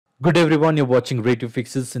Good everyone, you're watching Rate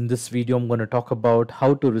Fixes. In this video, I'm going to talk about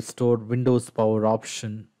how to restore Windows Power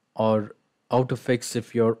option or how to fix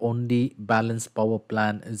if your only balanced power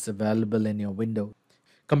plan is available in your window.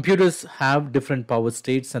 Computers have different power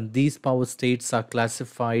states and these power states are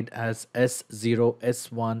classified as S0,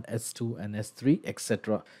 S1, S2 and S3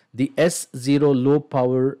 etc. The S0 low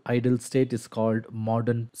power idle state is called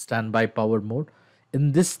modern standby power mode.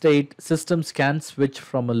 In this state, systems can switch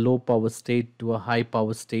from a low power state to a high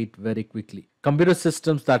power state very quickly. Computer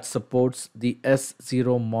systems that supports the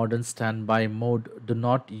S0 modern standby mode do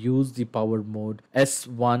not use the power mode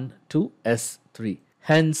S1 to S3.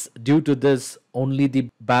 Hence, due to this, only the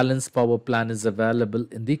balanced power plan is available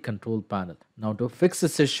in the control panel. Now, to fix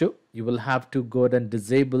this issue, you will have to go ahead and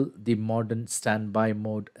disable the modern standby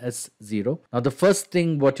mode S0. Now, the first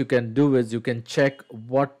thing what you can do is you can check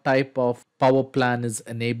what type of power plan is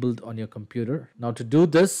enabled on your computer. Now, to do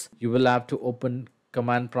this, you will have to open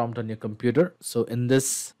command prompt on your computer. So in the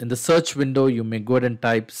search window, you may go ahead and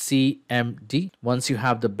type CMD. Once you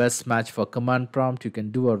have the best match for command prompt, you can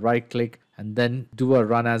do a right click and then do a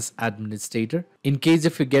run as administrator. In case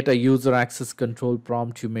if you get a user access control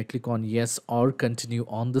prompt, you may click on yes or continue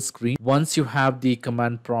on the screen. Once you have the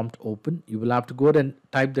command prompt open, you will have to go ahead and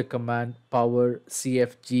type the command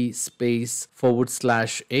powercfg space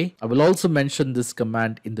 /A. I will also mention this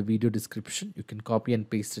command in the video description. You can copy and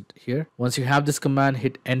paste it here. Once you have this command,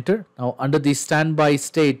 hit enter. Now under the standby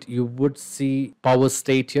state, you would see power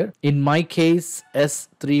state here. In my case,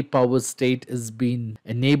 S3 power state is being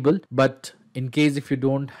enabled, but in case if you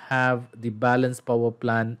don't have the balanced power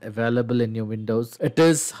plan available in your Windows, it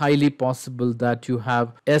is highly possible that you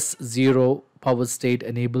have S0 power state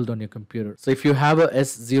enabled on your computer. So if you have a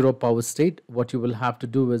S0 power state, what you will have to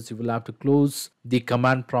do is you will have to close the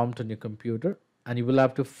command prompt on your computer. And you will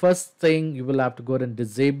have to go ahead and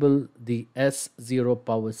disable the S0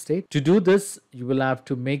 power state. To do this, you will have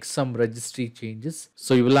to make some registry changes.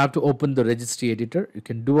 So you will have to open the registry editor. You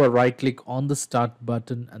can do a right click on the start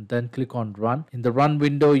button and then click on run. In the run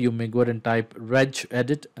window, you may go ahead and type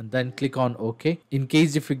regedit and then click on OK. In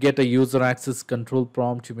case if you get a user access control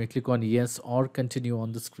prompt, you may click on yes or continue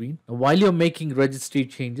on the screen. Now, while you're making registry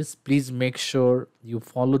changes, please make sure you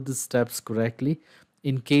follow the steps correctly.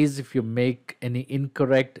 In case if you make any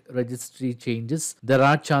incorrect registry changes, there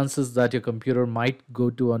are chances that your computer might go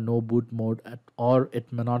to a no boot mode or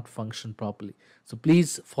it may not function properly. So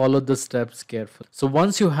please follow the steps carefully. So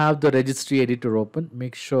once you have the registry editor open,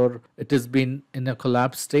 make sure it has been in a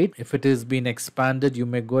collapse state. If it has been expanded, you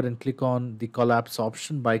may go ahead and click on the collapse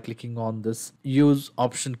option by clicking on this use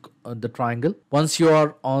option, the triangle. Once you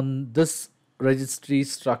are on this registry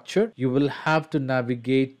structure, you will have to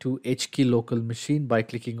navigate to HKey local machine by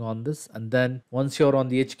clicking on this, and then once you're on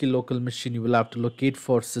the HKey local machine, you will have to locate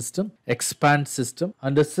for system, expand system.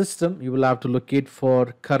 Under system, you will have to locate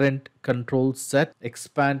for CurrentControlSet,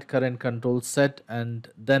 expand CurrentControlSet and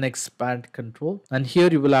then expand control, and here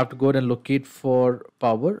you will have to go ahead and locate for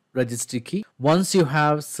power registry key. Once you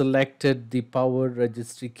have selected the power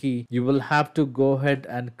registry key, you will have to go ahead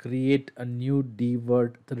and create a new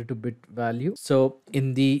dword 32-bit value. So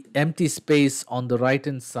in the empty space on the right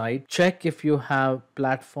hand side, check if you have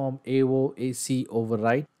platform AOAC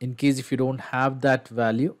override. In case if you don't have that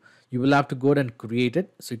value, you will have to go ahead and create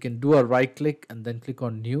it. So you can do a right click and then click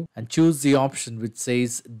on new and choose the option which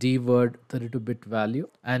says dword 32-bit value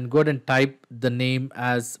and go ahead and type the name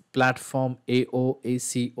as platform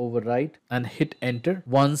AOAC override and hit enter.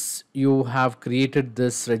 Once you have created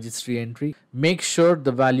this registry entry, make sure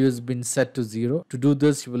the value has been set to 0. To do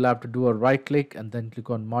this, you will have to do a right click and then click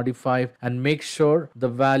on modify and make sure the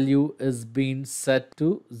value is being set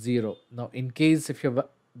to 0. Now in case if you have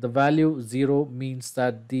the value 0 means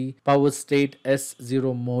that the power state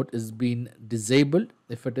S0 mode is being disabled.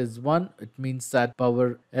 If it is 1, it means that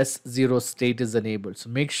power S0 state is enabled. So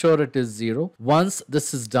make sure it is 0. Once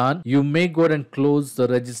this is done, you may go ahead and close the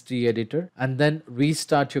registry editor and then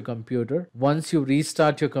restart your computer. Once you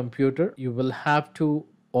restart your computer, you will have to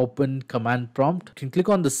open command prompt. You can click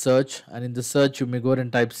on the search and in the search you may go ahead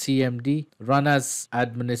and type CMD, run as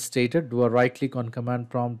administrator. Do a right click on command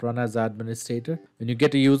prompt, run as administrator. When you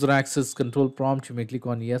get a user access control prompt, you may click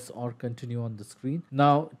on yes or continue on the screen.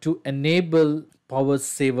 Now to enable power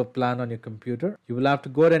saver plan on your computer, you will have to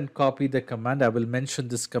go ahead and copy the command. I will mention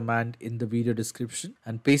this command in the video description,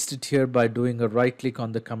 and paste it here by doing a right click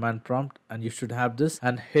on the command prompt, and you should have this,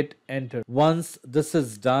 and hit enter. Once this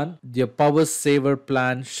is done, your power saver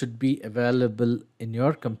plan should be available in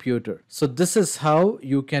your computer. So this is how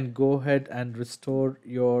you can go ahead and restore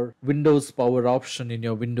your Windows power option in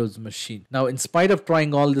your Windows machine. Now, in spite of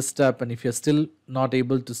trying all this step, and if you're still not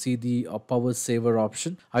able to see the power saver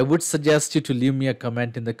option, I would suggest you to leave me a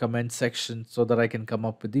comment in the comment section so that I can come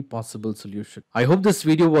up with the possible solution. I hope this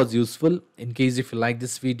video was useful. In case if you like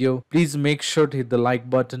this video, please make sure to hit the like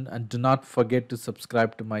button and do not forget to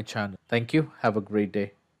subscribe to my channel. Thank you. Have a great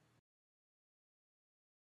day.